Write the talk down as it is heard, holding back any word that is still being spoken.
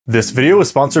This video is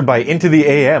sponsored by Into the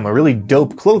AM, a really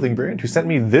dope clothing brand who sent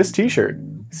me this t-shirt.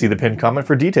 See the pinned comment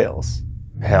for details.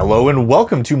 Hello and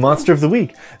welcome to Monster of the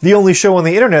Week, the only show on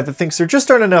the internet that thinks there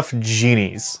just aren't enough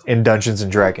genies in Dungeons &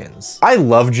 Dragons. I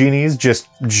love genies just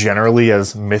generally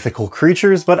as mythical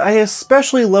creatures, but I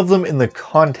especially love them in the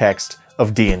context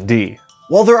of D&D.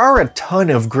 While there are a ton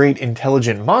of great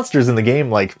intelligent monsters in the game,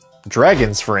 like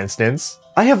dragons for instance,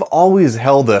 I have always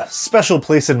held a special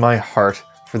place in my heart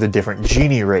for the different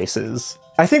genie races.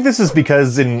 I think this is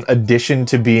because in addition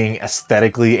to being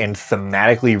aesthetically and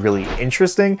thematically really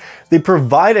interesting, they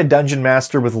provide a dungeon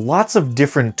master with lots of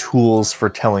different tools for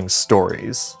telling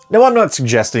stories. Now, I'm not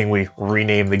suggesting we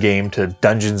rename the game to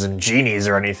Dungeons and Genies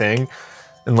or anything,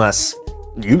 unless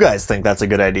you guys think that's a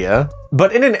good idea.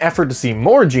 But in an effort to see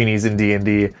more genies in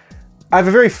D&D, I have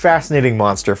a very fascinating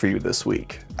monster for you this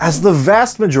week. As the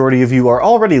vast majority of you are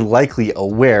already likely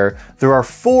aware, there are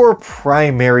 4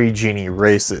 primary genie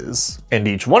races, and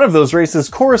each one of those races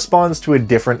corresponds to a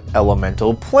different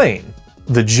elemental plane.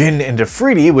 The Jinn and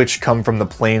Afridi, which come from the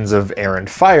planes of air and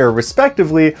fire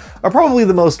respectively, are probably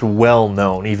the most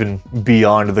well-known, even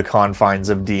beyond the confines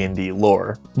of D&D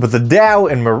lore. But the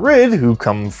Dao and Marid, who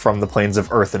come from the planes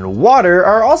of earth and water,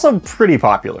 are also pretty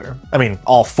popular. I mean,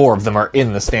 all 4 of them are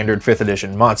in the standard 5th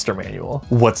edition monster manual.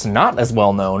 What's not as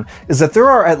well known is that there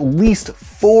are at least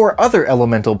 4 other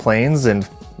elemental planes, and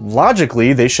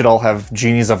logically they should all have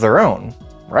genies of their own,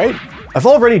 right? I've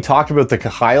already talked about the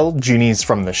Kahil, genies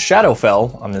from the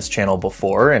Shadowfell, on this channel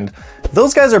before, and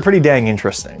those guys are pretty dang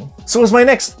interesting. So as my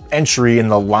next entry in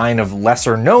the line of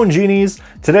lesser known genies,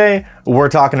 today we're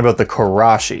talking about the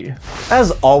Qorrashi.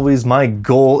 As always, my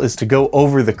goal is to go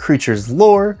over the creature's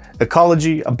lore,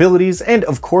 ecology, abilities, and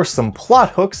of course some plot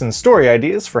hooks and story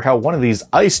ideas for how one of these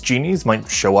ice genies might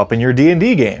show up in your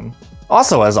D&D game.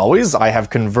 Also, as always, I have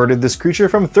converted this creature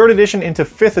from 3rd edition into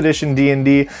 5th edition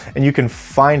D&D, and you can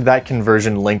find that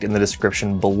conversion linked in the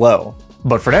description below.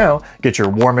 But for now, get your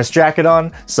warmest jacket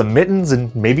on, some mittens,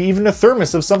 and maybe even a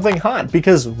thermos of something hot,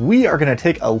 because we are going to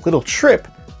take a little trip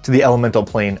to the elemental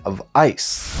plane of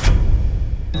ice.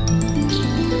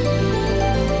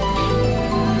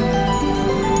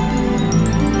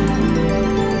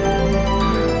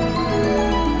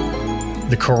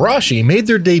 The Qorrashi made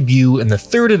their debut in the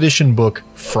 3rd edition book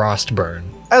Frostburn.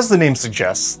 As the name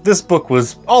suggests, this book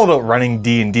was all about running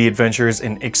D&D adventures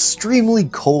in extremely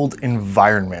cold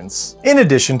environments. In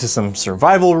addition to some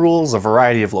survival rules, a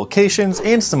variety of locations,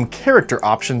 and some character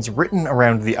options written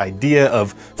around the idea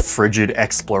of frigid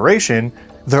exploration,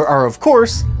 there are of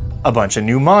course a bunch of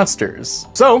new monsters.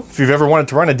 So if you've ever wanted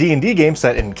to run a D&D game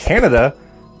set in Canada,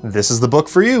 this is the book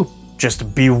for you.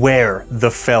 Just beware the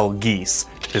fell geese.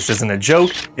 This isn't a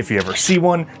joke. If you ever see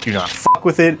one, do not fuck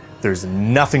with it. There's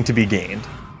nothing to be gained.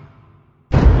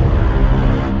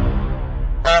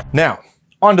 Now,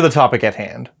 on to the topic at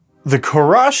hand. The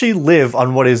Qorrashi live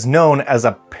on what is known as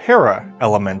a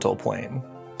paraelemental plane.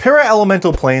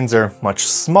 Paraelemental planes are much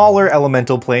smaller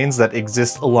elemental planes that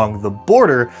exist along the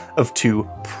border of 2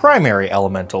 primary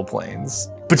elemental planes.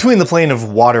 Between the plane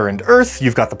of water and earth,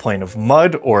 you've got the plane of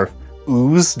mud, or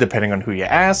ooze, depending on who you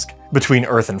ask. Between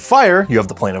earth and fire, you have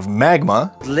the plane of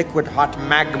magma. Liquid hot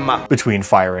magma. Between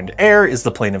fire and air is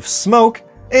the plane of smoke.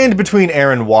 And between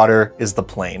air and water is the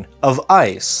plane of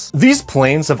ice. These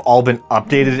planes have all been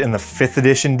updated in the 5th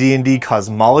edition D&D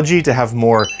cosmology to have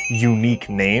more unique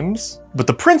names, but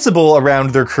the principle around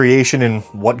their creation and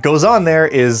what goes on there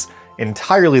is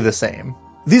entirely the same.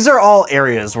 These are all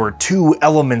areas where 2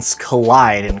 elements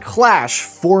collide and clash,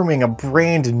 forming a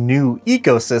brand new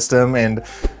ecosystem, and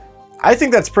I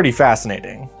think that's pretty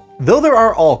fascinating. Though there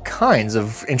are all kinds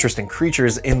of interesting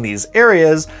creatures in these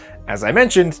areas, as I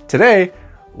mentioned, today,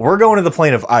 we're going to the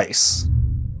plane of ice.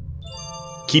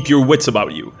 Keep your wits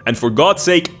about you, and for God's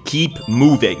sake, keep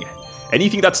moving.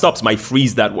 Anything that stops might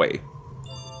freeze that way.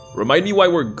 Remind me why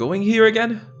we're going here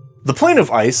again? The plane of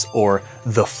ice, or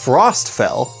the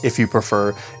Frostfell, if you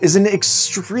prefer, is an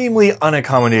extremely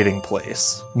unaccommodating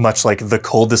place. Much like the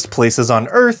coldest places on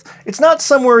Earth, it's not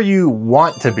somewhere you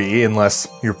want to be unless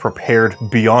you're prepared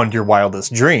beyond your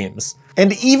wildest dreams.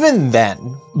 And even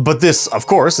then. But this, of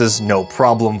course, is no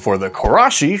problem for the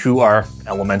Qorrashi, who are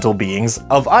elemental beings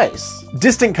of ice.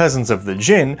 Distant cousins of the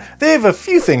Jinn, they have a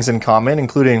few things in common,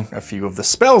 including a few of the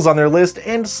spells on their list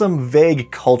and some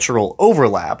vague cultural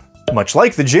overlap. Much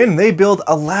like the Jin, they build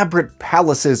elaborate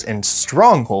palaces and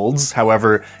strongholds.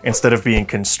 However, instead of being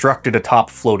constructed atop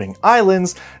floating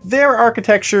islands, their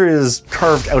architecture is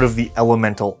carved out of the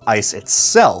elemental ice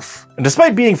itself. And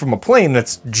despite being from a plane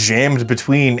that's jammed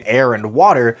between air and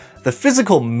water, the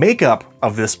physical makeup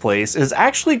of this place is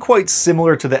actually quite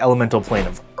similar to the elemental plane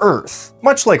of Earth.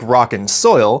 Much like rock and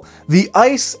soil, the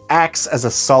ice acts as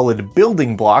a solid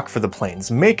building block for the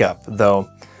plane's makeup, though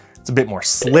it's a bit more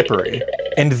slippery.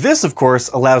 And this, of course,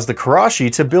 allows the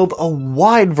Qorrashi to build a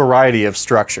wide variety of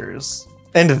structures.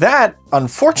 And that,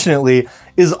 unfortunately,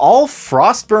 is all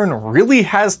Frostburn really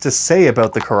has to say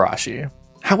about the Qorrashi.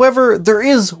 However, there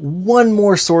is one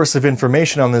more source of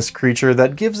information on this creature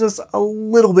that gives us a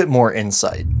little bit more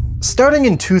insight. Starting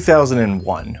in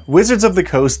 2001, Wizards of the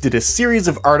Coast did a series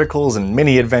of articles and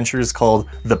mini-adventures called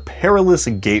The Perilous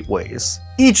Gateways.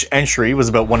 Each entry was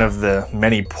about one of the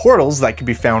many portals that could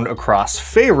be found across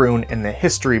Faerun and the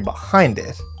history behind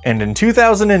it. And in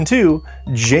 2002,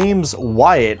 James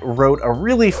Wyatt wrote a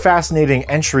really fascinating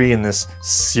entry in this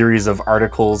series of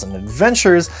articles and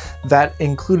adventures that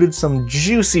included some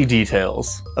juicy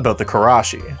details about the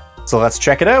Qorrashi. So let's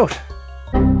check it out.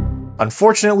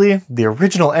 Unfortunately, the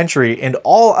original entry and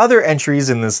all other entries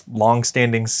in this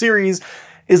long-standing series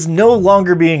is no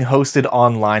longer being hosted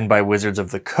online by Wizards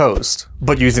of the Coast,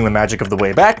 but using the magic of the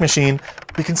Wayback Machine,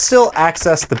 we can still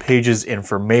access the page's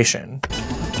information.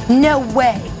 No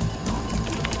way.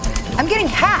 I'm getting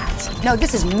hacked. No,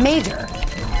 this is major.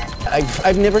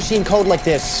 I've never seen code like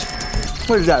this.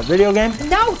 What is that, video game?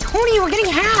 No, Tony, we're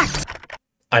getting hacked.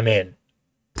 I'm in.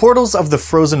 Portals of the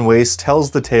Frozen Waste tells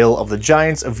the tale of the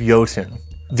giants of Jotun.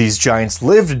 These giants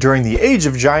lived during the Age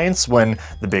of Giants when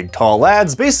the big tall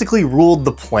lads basically ruled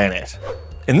the planet.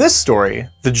 In this story,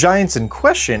 the giants in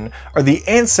question are the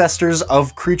ancestors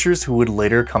of creatures who would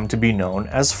later come to be known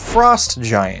as frost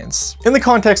giants. In the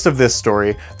context of this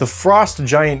story, the frost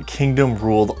giant kingdom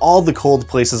ruled all the cold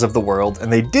places of the world,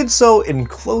 and they did so in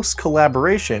close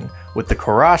collaboration with the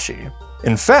Qorrashi.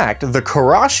 In fact, the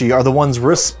Qorrashi are the ones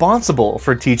responsible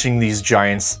for teaching these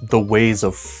giants the ways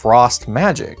of frost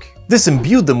magic. This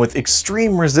imbued them with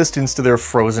extreme resistance to their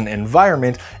frozen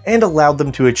environment and allowed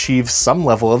them to achieve some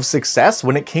level of success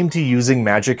when it came to using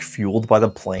magic fueled by the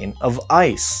plane of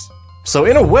ice. So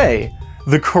in a way,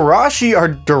 the Qorrashi are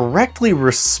directly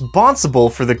responsible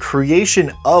for the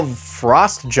creation of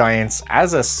frost giants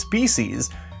as a species,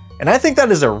 and I think that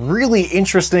is a really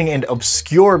interesting and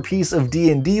obscure piece of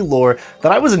D&D lore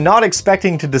that I was not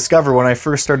expecting to discover when I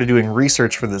first started doing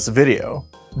research for this video.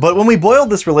 But when we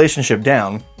boiled this relationship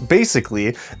down,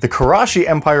 basically, the Qorrashi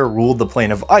Empire ruled the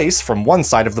plane of ice from one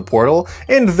side of the portal,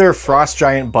 and their frost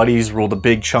giant buddies ruled a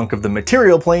big chunk of the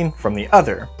material plane from the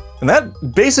other. And that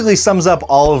basically sums up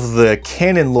all of the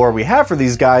canon lore we have for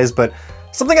these guys, but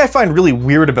something I find really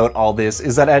weird about all this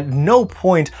is that at no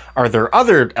point are there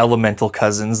other elemental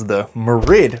cousins, the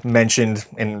Merid, mentioned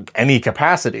in any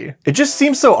capacity. It just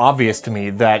seems so obvious to me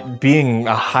that being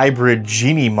a hybrid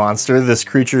genie monster, this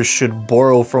creature should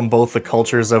borrow from both the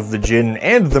cultures of the Jin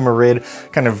and the Merid,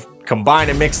 kind of combine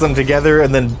and mix them together,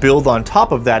 and then build on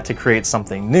top of that to create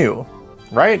something new,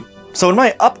 right? So in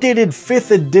my updated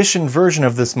 5th edition version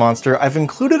of this monster, I've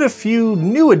included a few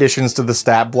new additions to the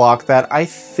stat block that I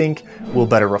think will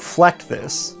better reflect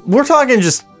this. We're talking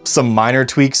just some minor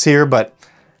tweaks here, but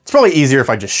it's probably easier if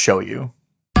I just show you.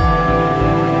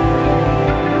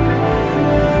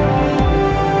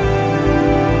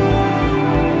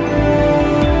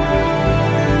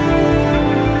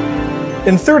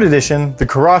 In 3rd edition, the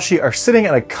Qorrashi are sitting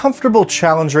at a comfortable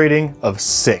challenge rating of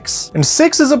 6. And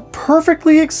 6 is a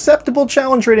perfectly acceptable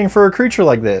challenge rating for a creature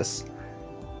like this,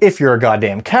 if you're a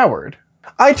goddamn coward.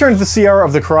 I turned the CR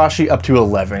of the Qorrashi up to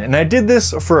 11, and I did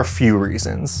this for a few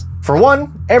reasons. For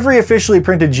one, every officially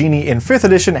printed genie in 5th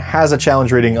edition has a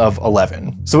challenge rating of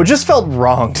 11, so it just felt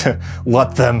wrong to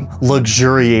let them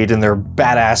luxuriate in their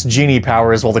badass genie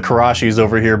powers while the Qorrashi is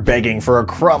over here begging for a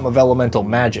crumb of elemental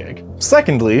magic.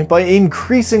 Secondly, by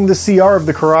increasing the CR of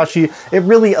the Qorrashi, it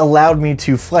really allowed me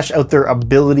to flesh out their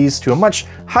abilities to a much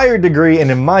higher degree and,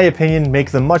 in my opinion,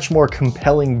 make them much more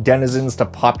compelling denizens to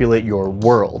populate your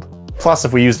world. Plus,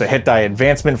 if we use the hit die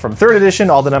advancement from 3rd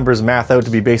edition, all the numbers math out to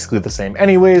be basically the same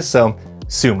anyways, so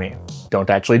sue me.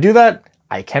 Don't actually do that.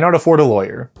 I cannot afford a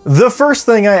lawyer. The first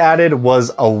thing I added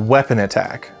was a weapon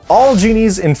attack. All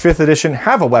genies in 5th edition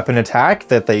have a weapon attack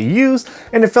that they use,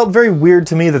 and it felt very weird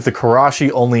to me that the Qorrashi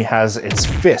only has its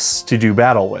fists to do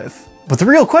battle with. But the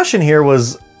real question here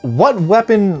was, what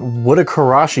weapon would a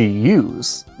Qorrashi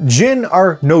use? Jin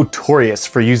are notorious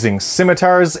for using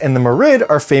scimitars, and the Merid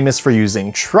are famous for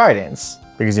using tridents.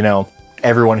 Because, you know,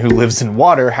 everyone who lives in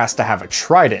water has to have a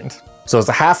trident. So as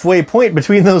a halfway point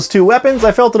between those two weapons,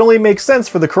 I felt it only makes sense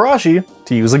for the Qorrashi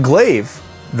to use a glaive.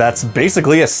 That's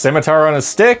basically a scimitar on a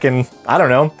stick, and I don't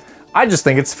know, I just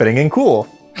think it's fitting and cool.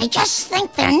 I just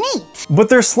think they're neat. But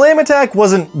their slam attack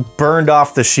wasn't burned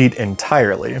off the sheet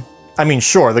entirely. I mean,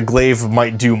 sure, the glaive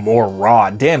might do more raw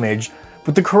damage,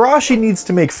 but the Qorrashi needs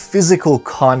to make physical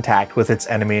contact with its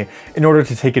enemy in order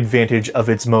to take advantage of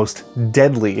its most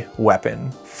deadly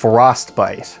weapon,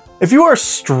 Frostbite. If you are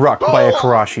struck by a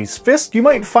Qorrashi's fist, you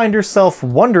might find yourself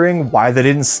wondering why they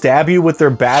didn't stab you with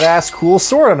their badass cool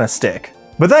sword on a stick.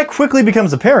 But that quickly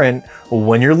becomes apparent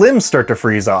when your limbs start to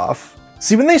freeze off.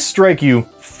 See, when they strike you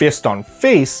fist on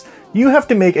face, you have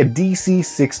to make a DC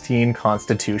 16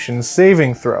 Constitution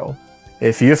saving throw.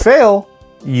 If you fail,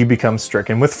 you become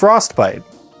stricken with Frostbite.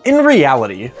 In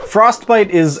reality, Frostbite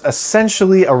is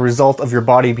essentially a result of your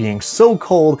body being so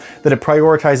cold that it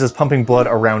prioritizes pumping blood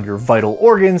around your vital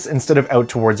organs instead of out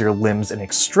towards your limbs and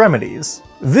extremities.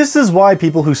 This is why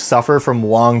people who suffer from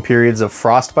long periods of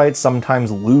frostbite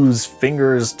sometimes lose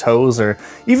fingers, toes, or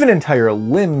even entire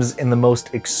limbs in the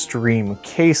most extreme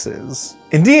cases.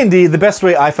 In D&D, the best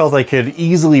way I felt I could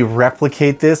easily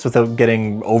replicate this without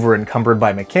getting over-encumbered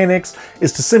by mechanics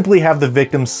is to simply have the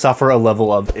victim suffer a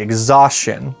level of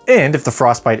exhaustion. And if the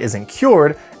frostbite isn't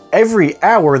cured, every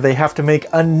hour they have to make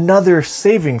another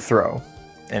saving throw.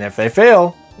 And if they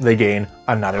fail, they gain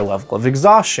another level of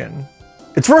exhaustion.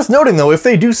 It's worth noting though, if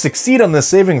they do succeed on this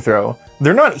saving throw,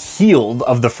 they're not healed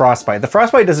of the frostbite. The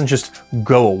frostbite doesn't just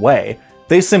go away.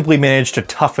 They simply manage to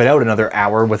tough it out another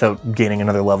hour without gaining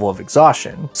another level of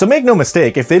exhaustion. So make no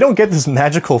mistake, if they don't get this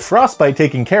magical frostbite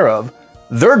taken care of,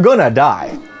 they're gonna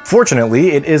die.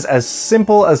 Fortunately, it is as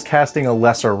simple as casting a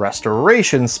lesser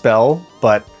restoration spell,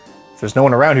 but if there's no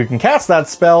one around who can cast that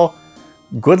spell,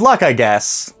 good luck, I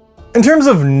guess. In terms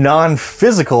of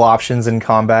non-physical options in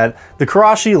combat, the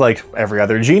Qorrashi, like every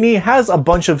other genie, has a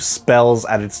bunch of spells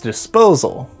at its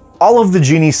disposal. All of the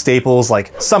genie staples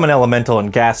like summon elemental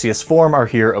and gaseous form are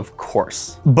here, of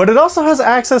course. But it also has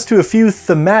access to a few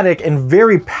thematic and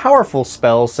very powerful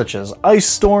spells such as Ice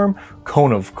Storm,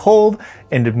 Cone of Cold,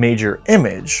 and Major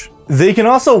Image. They can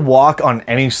also walk on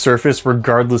any surface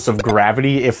regardless of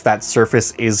gravity if that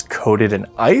surface is coated in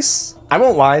ice. I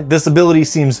won't lie, this ability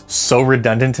seems so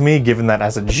redundant to me given that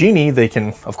as a genie they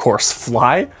can, of course,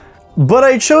 fly. But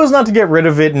I chose not to get rid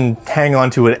of it and hang on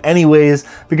to it anyways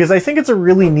because I think it's a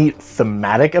really neat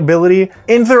thematic ability,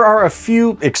 and there are a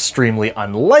few extremely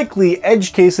unlikely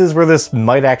edge cases where this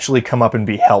might actually come up and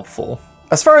be helpful.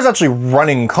 As far as actually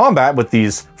running combat with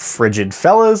these frigid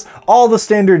fellas, all the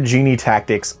standard genie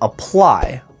tactics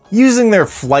apply. Using their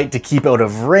flight to keep out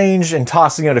of range and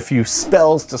tossing out a few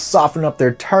spells to soften up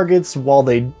their targets while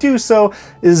they do so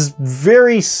is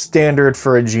very standard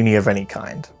for a genie of any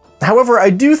kind. However, I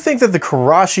do think that the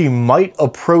Qorrashi might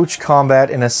approach combat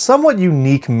in a somewhat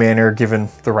unique manner given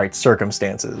the right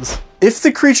circumstances. If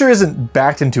the creature isn't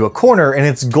backed into a corner and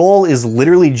its goal is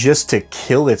literally just to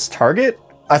kill its target,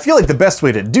 I feel like the best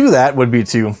way to do that would be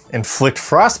to inflict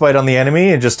frostbite on the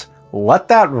enemy and just let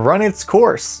that run its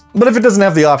course. But if it doesn't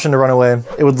have the option to run away,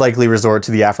 it would likely resort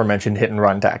to the aforementioned hit and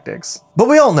run tactics. But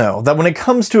we all know that when it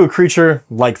comes to a creature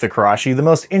like the Qorrashi, the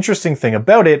most interesting thing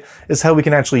about it is how we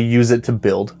can actually use it to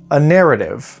build a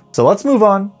narrative. So let's move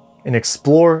on and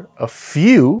explore a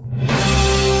few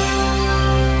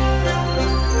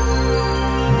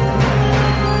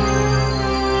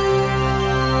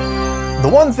The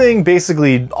one thing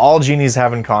basically all genies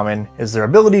have in common is their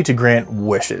ability to grant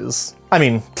wishes. I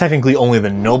mean, technically only the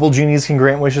noble genies can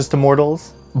grant wishes to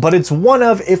mortals, but it's one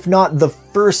of, if not the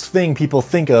first thing people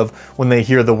think of when they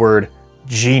hear the word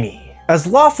genie. As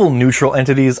lawful neutral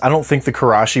entities, I don't think the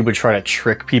Qorrashi would try to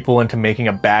trick people into making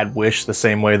a bad wish the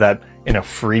same way that an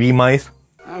Afridi might.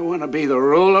 I want to be the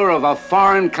ruler of a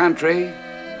foreign country,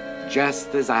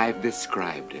 just as I've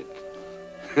described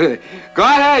it. Go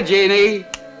ahead, genie.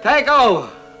 Take over.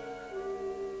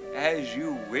 As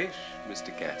you wish, Mr.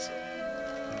 Castle.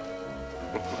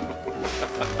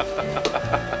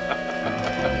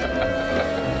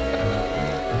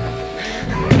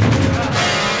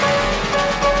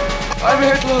 I'm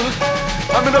Hitler.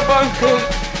 I'm in a bunker.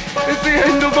 It's the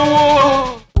end of the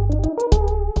war.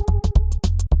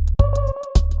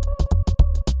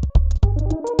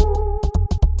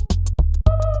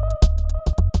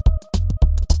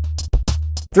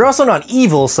 They're also not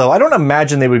evil, so I don't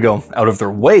imagine they would go out of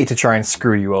their way to try and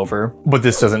screw you over. But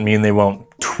this doesn't mean they won't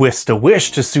twist a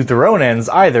wish to suit their own ends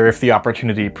either if the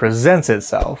opportunity presents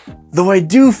itself. Though I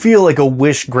do feel like a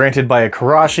wish granted by a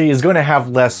Qorrashi is going to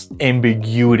have less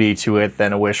ambiguity to it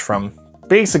than a wish from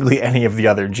basically any of the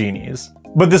other genies.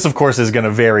 But this of course is going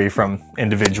to vary from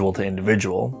individual to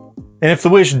individual. And if the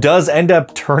wish does end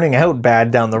up turning out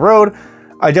bad down the road,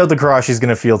 I doubt the Qorrashi is going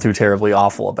to feel too terribly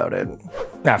awful about it.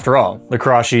 After all, the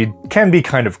Qorrashi can be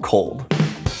kind of cold.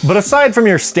 But aside from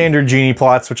your standard genie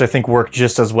plots, which I think work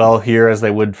just as well here as they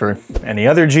would for any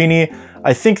other genie,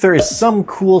 I think there is some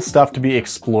cool stuff to be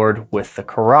explored with the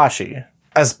Qorrashi.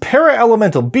 As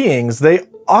para-elemental beings, they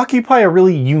occupy a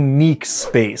really unique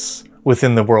space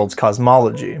within the world's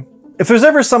cosmology. If there's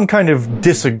ever some kind of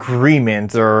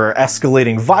disagreement or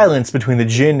escalating violence between the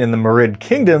Jinn and the Marid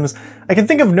kingdoms, I can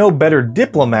think of no better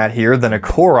diplomat here than a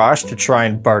Qorrash to try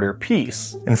and barter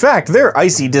peace. In fact, their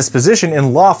icy disposition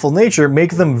and lawful nature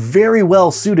make them very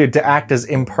well suited to act as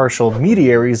impartial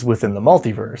mediaries within the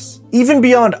multiverse. Even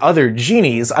beyond other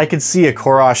genies, I could see a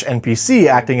Qorrash NPC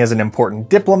acting as an important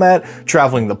diplomat,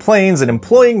 traveling the planes and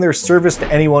employing their service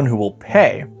to anyone who will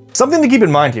pay. Something to keep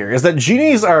in mind here is that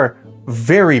genies are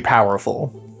very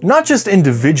powerful. Not just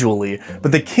individually,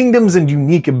 but the kingdoms and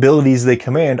unique abilities they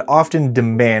command often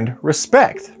demand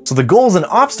respect. So the goals and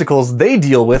obstacles they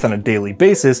deal with on a daily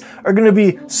basis are going to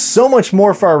be so much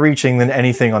more far-reaching than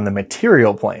anything on the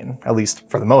material plane, at least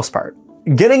for the most part.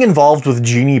 Getting involved with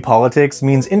genie politics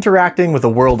means interacting with a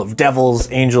world of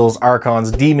devils, angels, archons,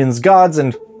 demons, gods,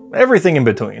 and everything in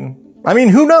between. I mean,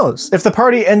 who knows? If the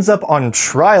party ends up on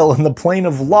trial in the plane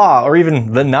of law, or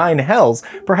even the 9 hells,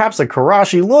 perhaps a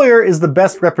Qorrashi lawyer is the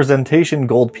best representation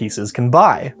gold pieces can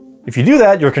buy. If you do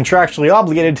that, you're contractually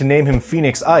obligated to name him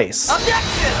Phoenix Ice.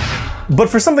 Objection! But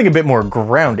for something a bit more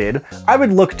grounded, I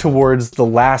would look towards the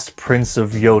last Prince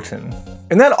of Jotun.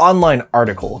 In that online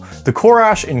article, the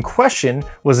Qorrash in question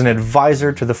was an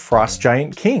advisor to the Frost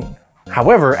Giant King.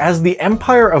 However, as the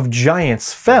Empire of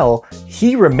Giants fell,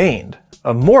 he remained,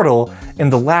 immortal,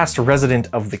 and the last resident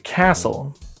of the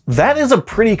castle. That is a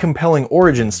pretty compelling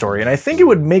origin story, and I think it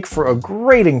would make for a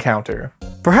great encounter.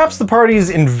 Perhaps the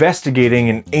party's investigating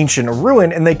an ancient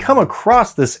ruin and they come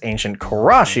across this ancient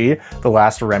Qorrashi, the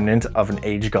last remnant of an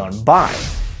age gone by.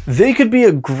 They could be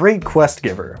a great quest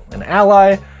giver, an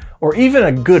ally, or even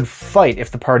a good fight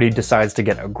if the party decides to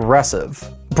get aggressive.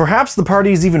 Perhaps the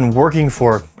party is even working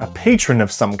for a patron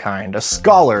of some kind, a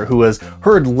scholar who has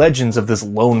heard legends of this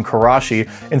lone Qorrashi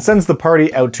and sends the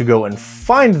party out to go and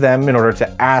find them in order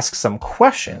to ask some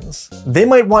questions. They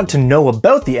might want to know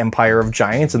about the Empire of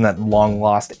Giants in that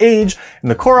long-lost age, and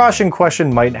the Qorrash in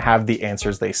question might have the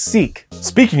answers they seek.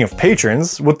 Speaking of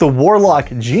patrons, with the Warlock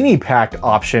Genie Pact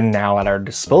option now at our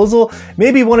disposal,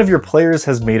 maybe one of your players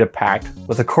has made a pact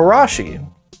with a Qorrashi.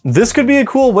 This could be a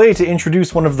cool way to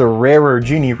introduce one of the rarer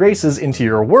genie races into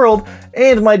your world,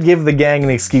 and might give the gang an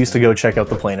excuse to go check out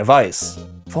the Plane of Ice.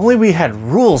 If only we had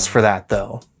rules for that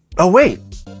though. Oh wait,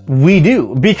 we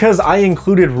do, because I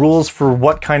included rules for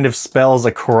what kind of spells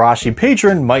a Qorrashi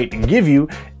patron might give you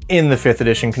in the 5th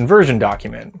edition conversion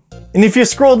document. And if you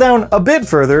scroll down a bit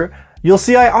further, you'll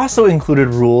see I also included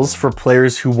rules for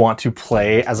players who want to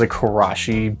play as a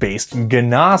Qorrashi-based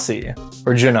Genasi,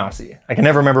 or Genasi. I can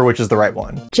never remember which is the right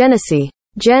one.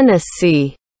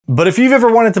 Genasi. But if you've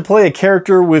ever wanted to play a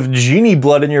character with genie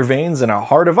blood in your veins and a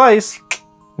heart of ice,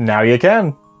 now you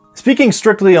can. Speaking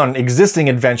strictly on existing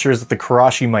adventures that the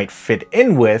Qorrashi might fit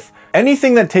in with,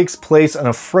 anything that takes place in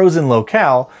a frozen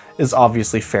locale is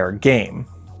obviously fair game.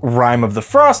 Rime of the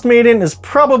Frost Maiden is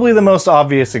probably the most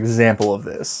obvious example of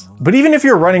this. But even if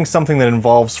you're running something that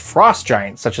involves frost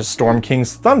giants, such as Storm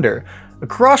King's Thunder, a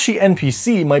Qorrashi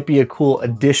NPC might be a cool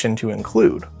addition to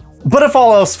include. But if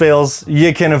all else fails,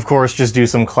 you can of course just do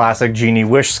some classic genie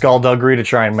wish skullduggery to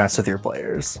try and mess with your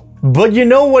players. But you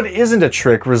know what isn't a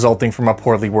trick resulting from a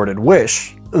poorly worded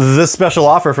wish? The special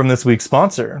offer from this week's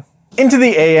sponsor. Into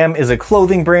the AM is a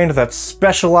clothing brand that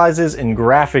specializes in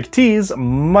graphic tees,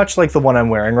 much like the one I'm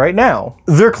wearing right now.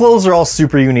 Their clothes are all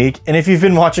super unique, and if you've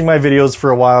been watching my videos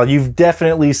for a while, you've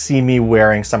definitely seen me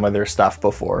wearing some of their stuff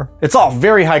before. It's all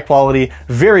very high quality,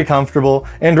 very comfortable,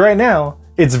 and right now,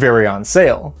 it's very on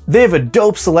sale. They have a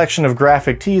dope selection of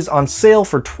graphic tees on sale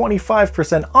for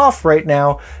 25% off right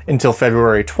now until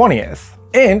February 20th.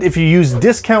 And if you use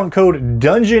discount code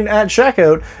DUNGEON at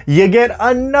checkout, you get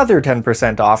another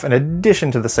 10% off in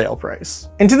addition to the sale price.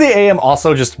 Into the AM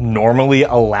also just normally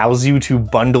allows you to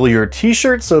bundle your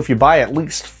t-shirts, so if you buy at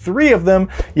least 3 of them,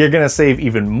 you're gonna save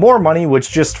even more money,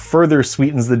 which just further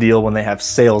sweetens the deal when they have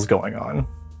sales going on.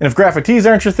 And if graphic tees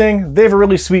aren't your thing, they have a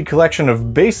really sweet collection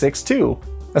of basics too.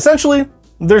 Essentially,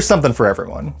 there's something for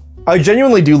everyone. I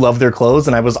genuinely do love their clothes,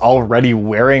 and I was already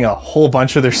wearing a whole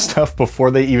bunch of their stuff before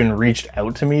they even reached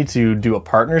out to me to do a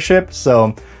partnership,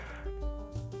 so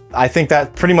I think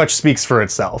that pretty much speaks for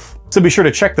itself. So be sure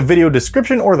to check the video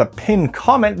description or the pinned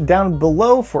comment down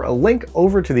below for a link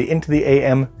over to the Into the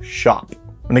AM shop.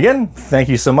 And again, thank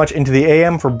you so much Into the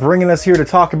AM for bringing us here to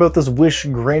talk about this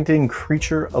wish-granting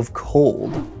creature of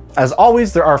cold. As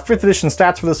always, there are 5th edition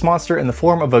stats for this monster in the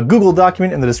form of a Google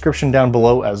document in the description down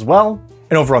below as well.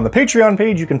 And over on the Patreon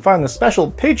page, you can find the special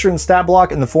patron stat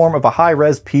block in the form of a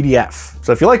high-res PDF.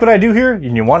 So if you like what I do here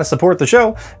and you want to support the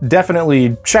show,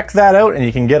 definitely check that out and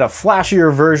you can get a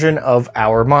flashier version of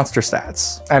our monster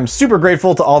stats. I'm super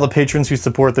grateful to all the patrons who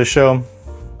support this show.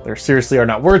 There seriously are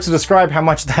not words to describe how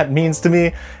much that means to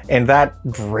me. And that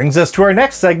brings us to our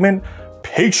next segment,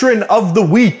 Patron of the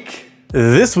Week.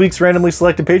 This week's randomly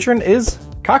selected patron is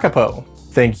Kakapo.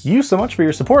 Thank you so much for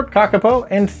your support, Kakapo,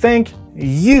 and thank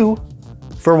you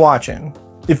for watching.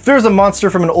 If there's a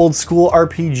monster from an old school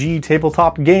RPG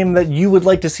tabletop game that you would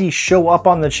like to see show up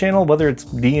on the channel, whether it's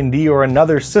D&D or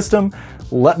another system,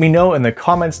 let me know in the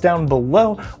comments down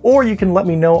below, or you can let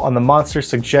me know on the monster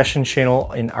suggestion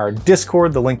channel in our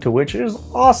Discord, the link to which is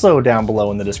also down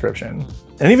below in the description.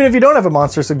 And even if you don't have a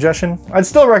monster suggestion, I'd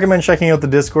still recommend checking out the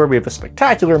Discord. We have a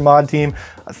spectacular mod team,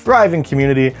 a thriving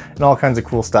community, and all kinds of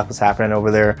cool stuff is happening over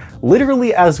there,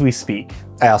 literally as we speak.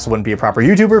 I also wouldn't be a proper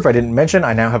YouTuber if I didn't mention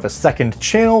I now have a second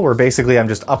channel where basically I'm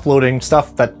just uploading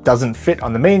stuff that doesn't fit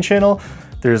on the main channel.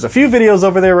 There's a few videos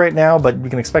over there right now, but we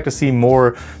can expect to see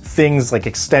more things like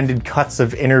extended cuts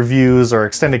of interviews or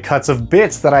extended cuts of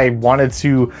bits that I wanted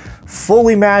to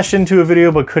fully mash into a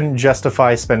video but couldn't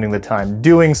justify spending the time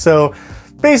doing so.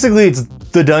 Basically, it's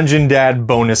the Dungeon Dad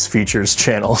bonus features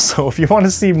channel, so if you want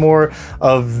to see more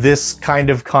of this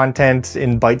kind of content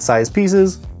in bite-sized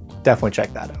pieces, definitely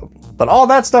check that out. But all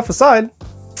that stuff aside,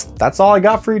 that's all I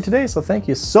got for you today, so thank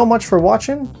you so much for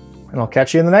watching, and I'll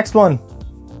catch you in the next one.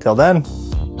 Till then.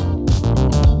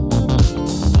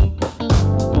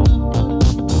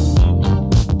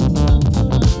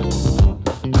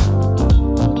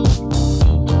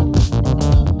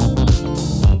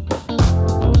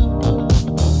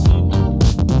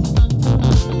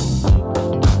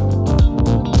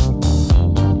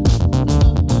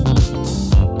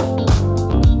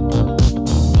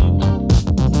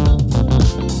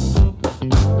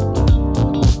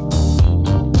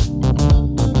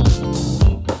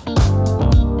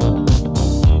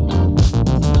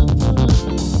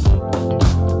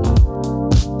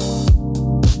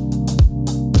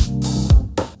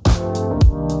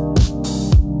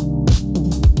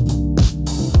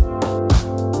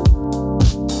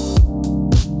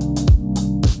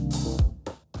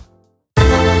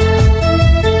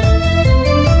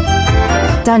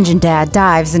 Dungeon Dad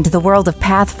dives into the world of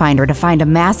Pathfinder to find a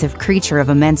massive creature of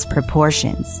immense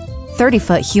proportions.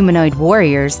 30-foot humanoid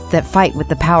warriors that fight with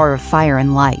the power of fire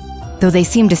and light. Though they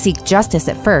seem to seek justice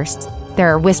at first, there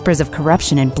are whispers of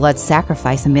corruption and blood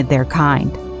sacrifice amid their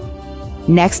kind.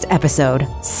 Next episode,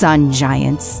 Sun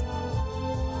Giants.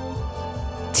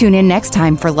 Tune in next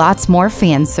time for lots more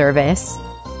fan service.